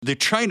The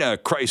China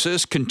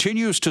crisis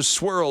continues to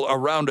swirl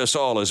around us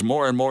all as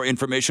more and more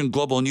information,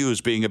 Global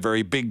News being a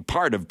very big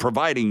part of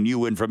providing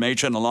new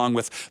information along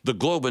with the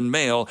Globe and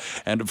Mail.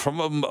 And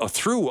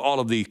through all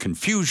of the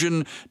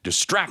confusion,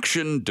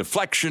 distraction,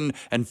 deflection,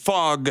 and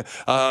fog,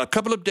 a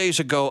couple of days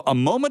ago, a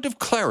moment of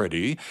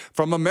clarity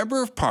from a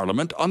member of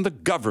Parliament on the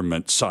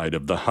government side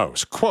of the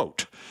House.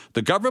 Quote,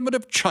 "The government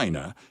of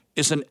China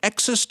is an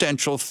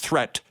existential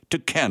threat to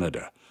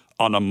Canada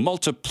on a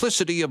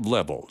multiplicity of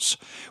levels.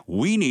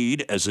 We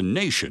need, as a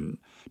nation,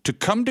 to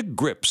come to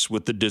grips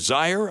with the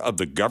desire of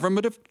the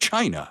government of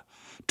China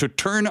to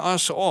turn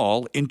us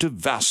all into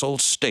vassal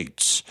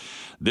states."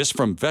 This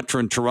from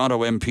veteran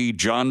Toronto MP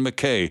John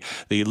McKay,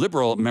 the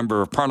Liberal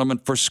Member of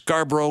Parliament for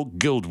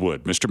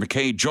Scarborough-Guildwood. Mr.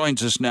 McKay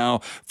joins us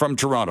now from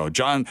Toronto.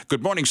 John,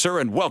 good morning, sir,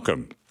 and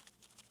welcome.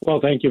 Well,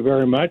 thank you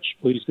very much.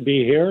 Pleased to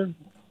be here.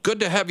 Good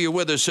to have you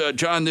with us,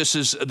 John. This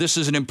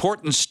is an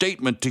important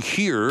statement to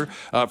hear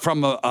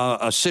from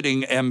a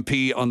sitting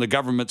MP on the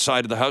government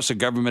side of the House. The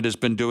government has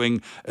been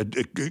doing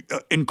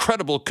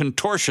incredible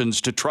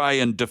contortions to try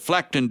and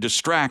deflect and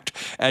distract,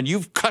 and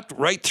you've cut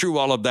right through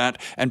all of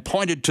that and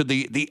pointed to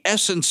the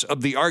essence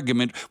of the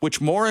argument, which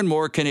more and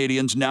more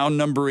Canadians, now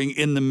numbering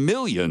in the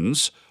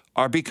millions,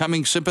 are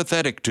becoming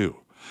sympathetic to.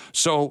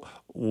 So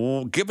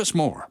give us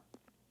more.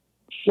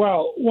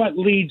 Well, what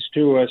leads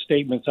to a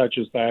statement such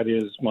as that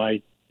is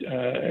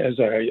as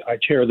I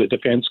chair the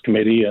Defence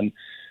Committee and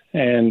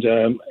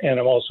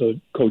I'm also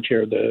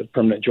co-chair of the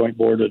Permanent Joint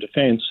Board of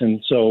Defence,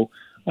 and so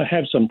I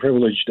have some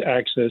privileged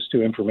access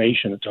to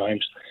information at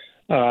times.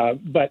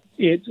 But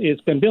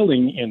it's been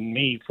building in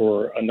me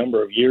for a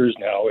number of years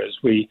now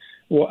as we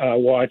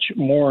watch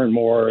more and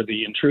more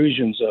the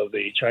intrusions of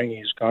the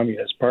Chinese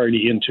Communist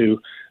Party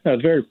into the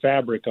very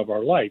fabric of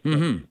our life.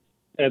 Mm-hmm.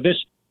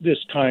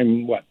 This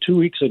time, 2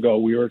 weeks ago,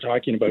 we were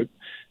talking about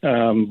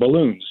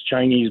balloons,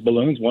 Chinese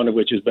balloons, one of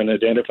which has been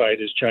identified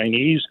as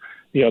Chinese.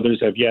 The others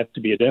have yet to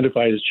be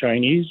identified as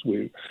Chinese.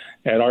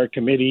 At our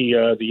committee,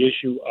 the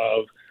issue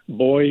of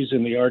buoys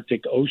in the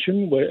Arctic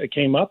Ocean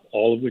came up,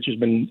 all of which has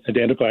been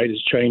identified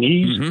as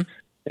Chinese. Mm-hmm.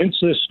 Since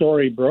this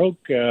story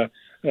broke,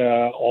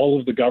 all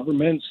of the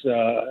governments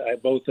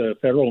at both the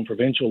federal and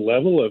provincial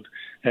level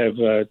have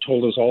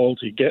told us all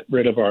to get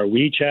rid of our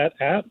WeChat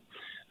app.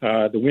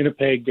 The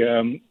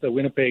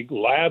Winnipeg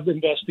lab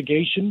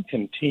investigation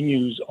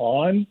continues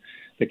on.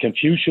 The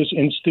Confucius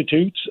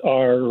Institutes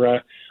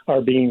are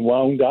being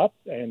wound up,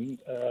 and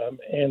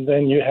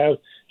then you have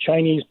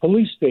Chinese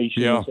police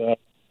stations,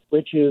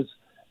 which is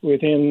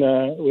within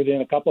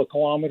a couple of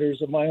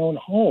kilometers of my own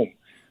home.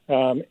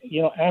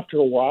 After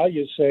a while,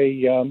 you say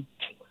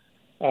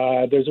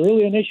there's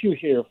really an issue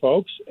here,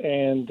 folks,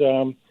 and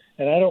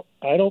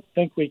I don't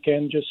think we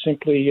can just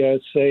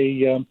simply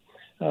say.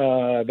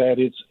 That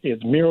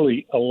it's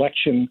merely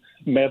election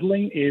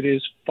meddling. It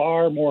is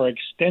far more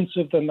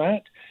extensive than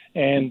that,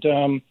 and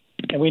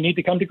we need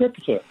to come to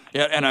grips with it.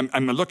 Yeah, and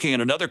I'm looking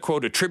at another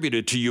quote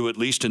attributed to you, at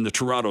least in the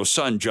Toronto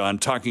Sun, John,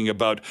 talking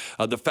about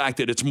the fact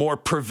that it's more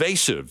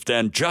pervasive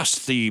than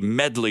just the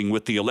meddling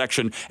with the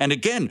election. And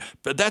again,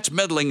 that's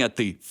meddling at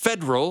the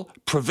federal,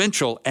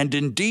 provincial, and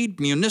indeed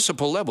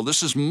municipal level.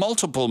 This is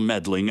multiple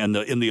meddling in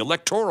the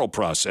electoral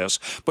process.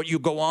 But you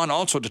go on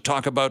also to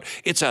talk about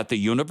it's at the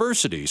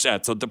universities,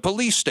 at the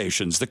police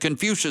stations, the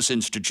Confucius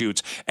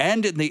Institutes,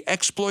 and in the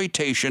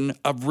exploitation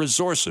of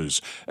resources.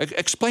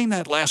 Explain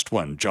that last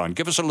one, John.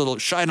 Give us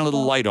shine a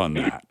little light on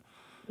that.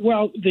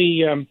 Well,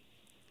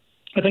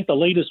 I think the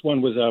latest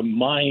one was a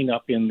mine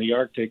up in the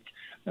Arctic,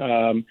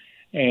 and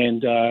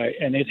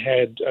it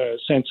had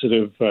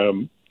sensitive,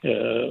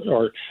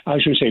 or I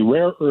should say,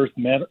 rare earth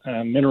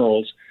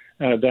minerals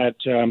that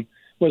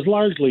was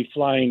largely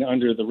flying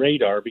under the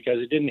radar because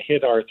it didn't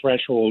hit our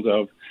threshold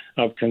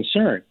of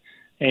concern,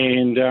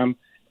 and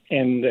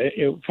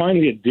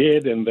finally it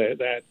did, and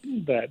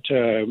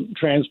that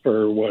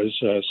transfer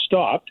was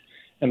stopped.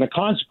 And the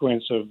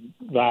consequence of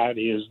that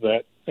is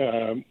that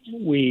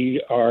we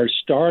are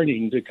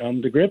starting to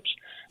come to grips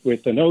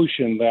with the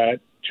notion that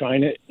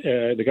China,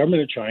 the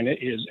government of China,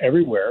 is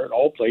everywhere, at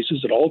all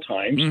places, at all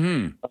times,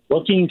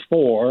 looking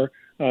for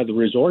the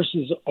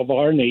resources of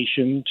our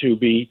nation to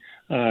be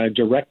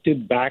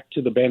directed back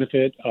to the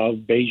benefit of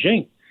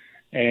Beijing.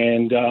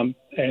 And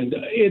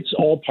it's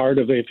all part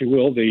of, if you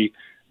will, the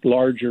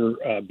larger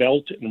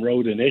Belt and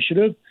Road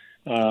Initiative.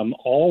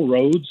 All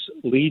roads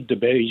lead to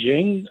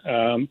Beijing.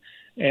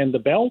 And the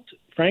belt,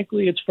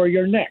 frankly, it's for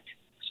your neck,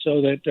 so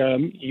that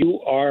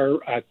you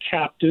are a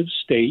captive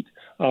state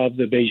of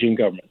the Beijing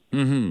government.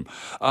 Mm-hmm.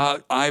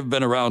 I've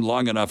been around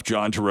long enough,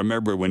 John, to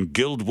remember when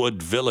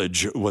Guildwood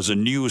Village was a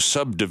new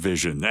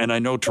subdivision, and I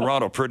know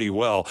Toronto pretty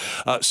well.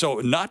 So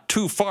not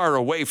too far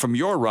away from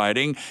your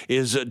riding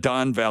is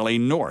Don Valley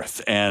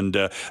North,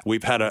 and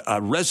we've had a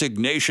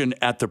resignation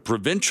at the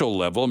provincial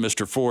level.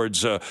 Mr.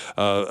 Ford's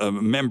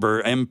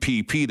member,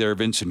 MPP there,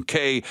 Vincent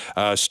Kay,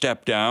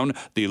 stepped down.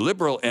 The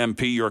Liberal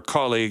MP, your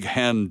colleague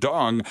Han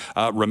Dong,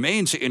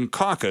 remains in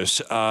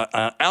caucus.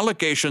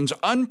 Allegations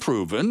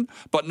unproven,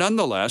 but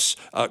nonetheless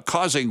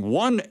causing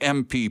one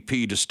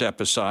MPP to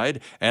step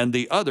aside and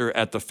the other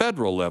at the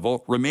federal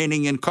level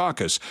remaining in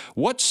caucus.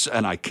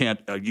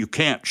 You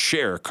can't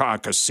share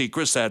caucus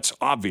secrets, that's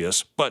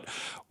obvious, but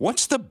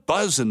what's the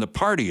buzz in the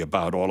party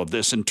about all of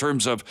this in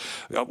terms of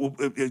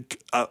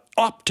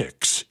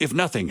optics, if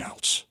nothing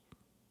else?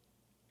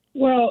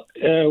 Well,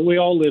 we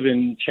all live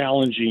in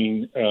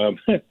challenging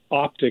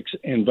optics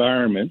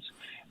environments,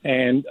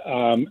 and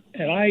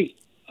I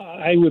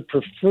would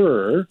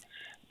prefer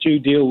to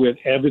deal with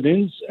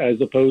evidence as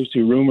opposed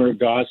to rumor,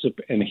 gossip,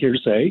 and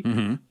hearsay.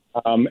 Mm-hmm.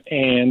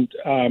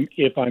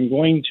 If I'm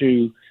going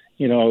to,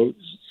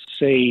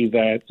 say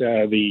that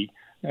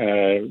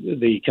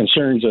the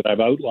concerns that I've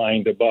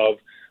outlined above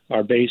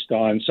are based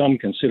on some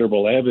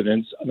considerable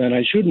evidence, then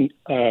I shouldn't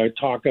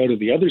talk out of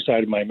the other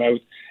side of my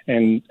mouth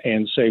and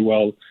say,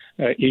 well,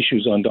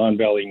 issues on Don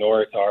Valley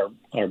North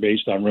are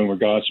based on rumor,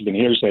 gossip, and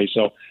hearsay.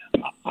 So,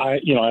 I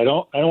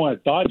don't want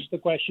to dodge the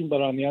question, but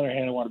on the other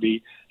hand, I want to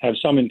have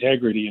some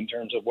integrity in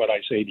terms of what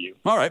I say to you.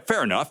 All right,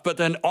 fair enough. But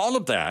then all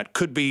of that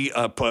could be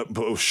a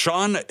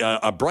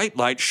bright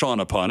light shone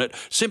upon it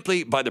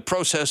simply by the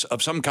process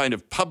of some kind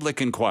of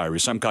public inquiry,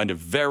 some kind of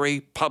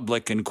very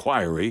public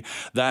inquiry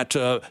that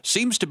there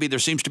seems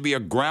to be a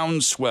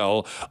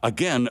groundswell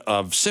again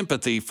of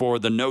sympathy for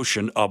the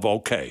notion of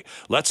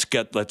let's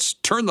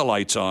turn the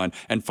lights on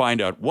and find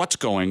out what's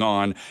going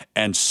on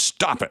and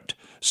stop it.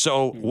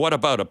 So what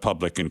about a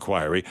public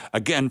inquiry?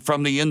 Again,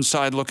 from the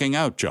inside looking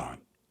out, John.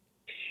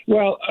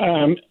 Well,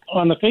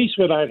 on the face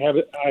of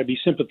it, I'd be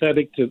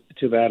sympathetic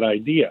to that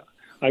idea.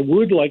 I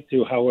would like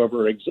to,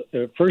 however,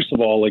 first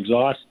of all,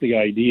 exhaust the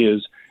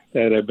ideas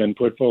that have been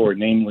put forward,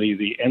 namely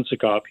the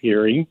NSICOP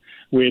hearing,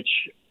 which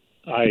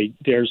I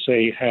dare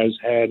say has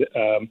had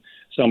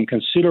some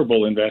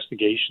considerable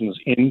investigations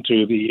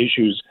into the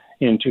issues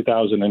in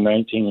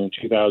 2019 and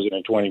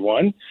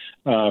 2021.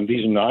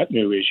 These are not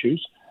new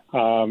issues.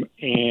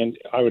 And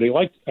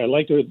I'd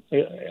like to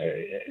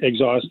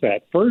exhaust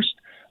that first,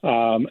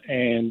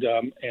 and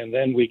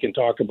then we can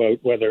talk about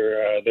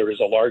whether there is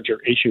a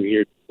larger issue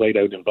here laid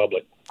out in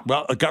public.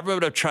 Well, the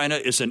government of China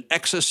is an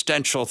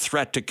existential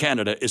threat to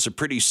Canada is a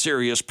pretty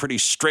serious, pretty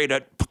straight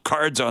up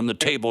cards on the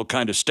table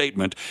kind of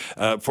statement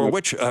for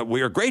which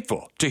we are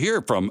grateful to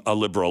hear from a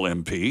Liberal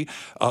MP.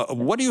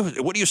 What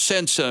do you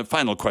sense?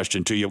 Final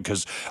question to you,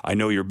 because I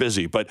know you're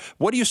busy, but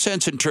what do you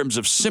sense in terms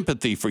of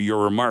sympathy for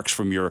your remarks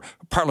from your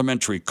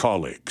parliamentary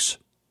colleagues?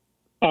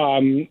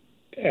 I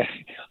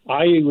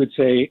would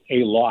say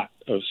a lot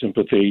of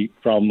sympathy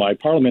from my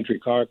parliamentary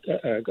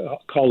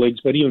colleagues,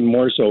 but even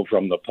more so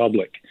from the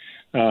public.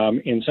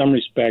 In some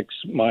respects,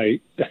 my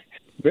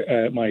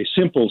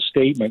simple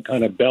statement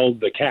kind of belled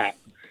the cat,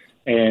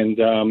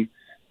 and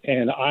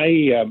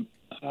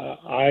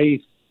I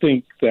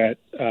think that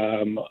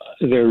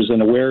there's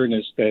an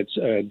awareness that's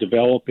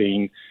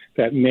developing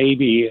that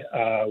maybe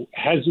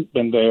hasn't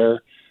been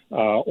there,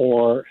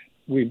 or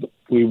we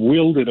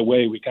willed it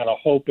away. We kind of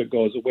hope it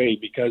goes away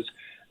because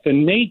the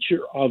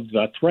nature of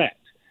the threat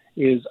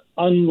is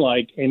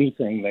unlike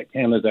anything that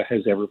Canada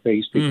has ever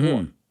faced before.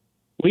 Mm-hmm.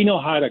 We know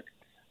how to,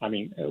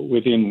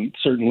 within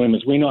certain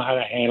limits, we know how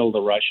to handle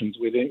the Russians.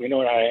 We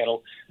know how to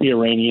handle the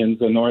Iranians,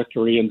 the North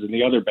Koreans, and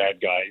the other bad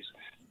guys.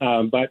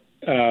 But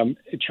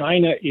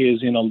China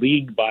is in a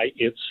league by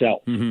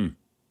itself, mm-hmm.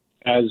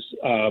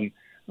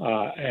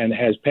 And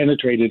has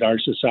penetrated our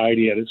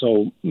society at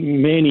so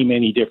many,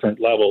 many different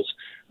levels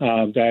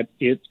that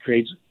it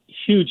creates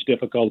huge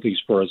difficulties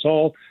for us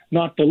all,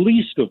 not the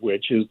least of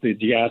which is the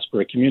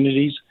diaspora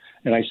communities.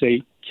 And I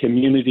say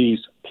communities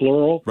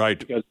plural, right?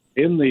 Because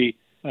in the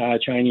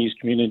Chinese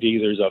community,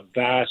 there's a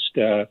vast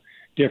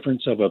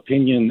difference of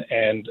opinion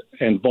and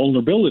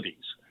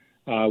vulnerabilities,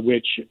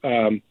 which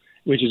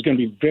is going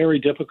to be very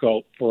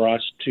difficult for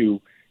us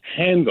to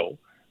handle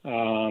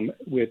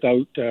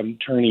without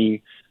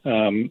turning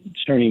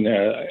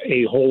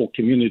a whole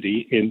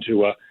community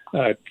into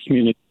a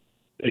community.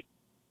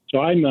 So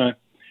I'm, as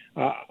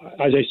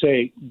I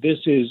say, this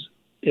is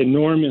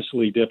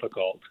enormously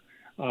difficult,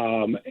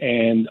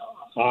 and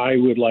I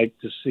would like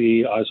to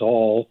see us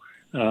all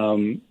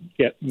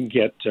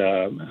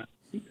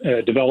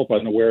develop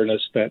an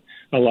awareness that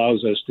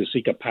allows us to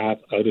seek a path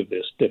out of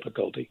this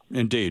difficulty.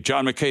 Indeed.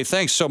 John McKay,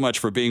 thanks so much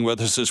for being with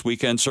us this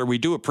weekend, sir. We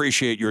do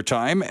appreciate your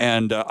time,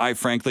 and I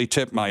frankly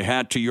tip my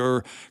hat to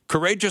your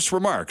courageous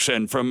remarks.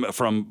 And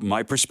from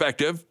my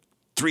perspective,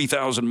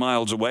 3,000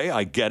 miles away,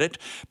 I get it.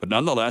 But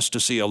nonetheless, to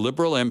see a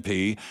Liberal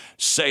MP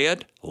say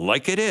it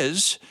like it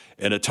is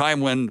in a time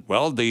when,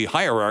 well, the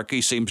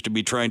hierarchy seems to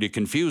be trying to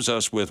confuse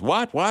us with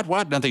what,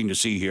 nothing to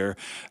see here.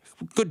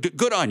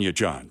 Good on you,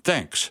 John.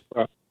 Thanks.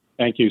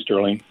 Thank you,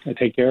 Sterling.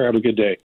 Take care. Have a good day.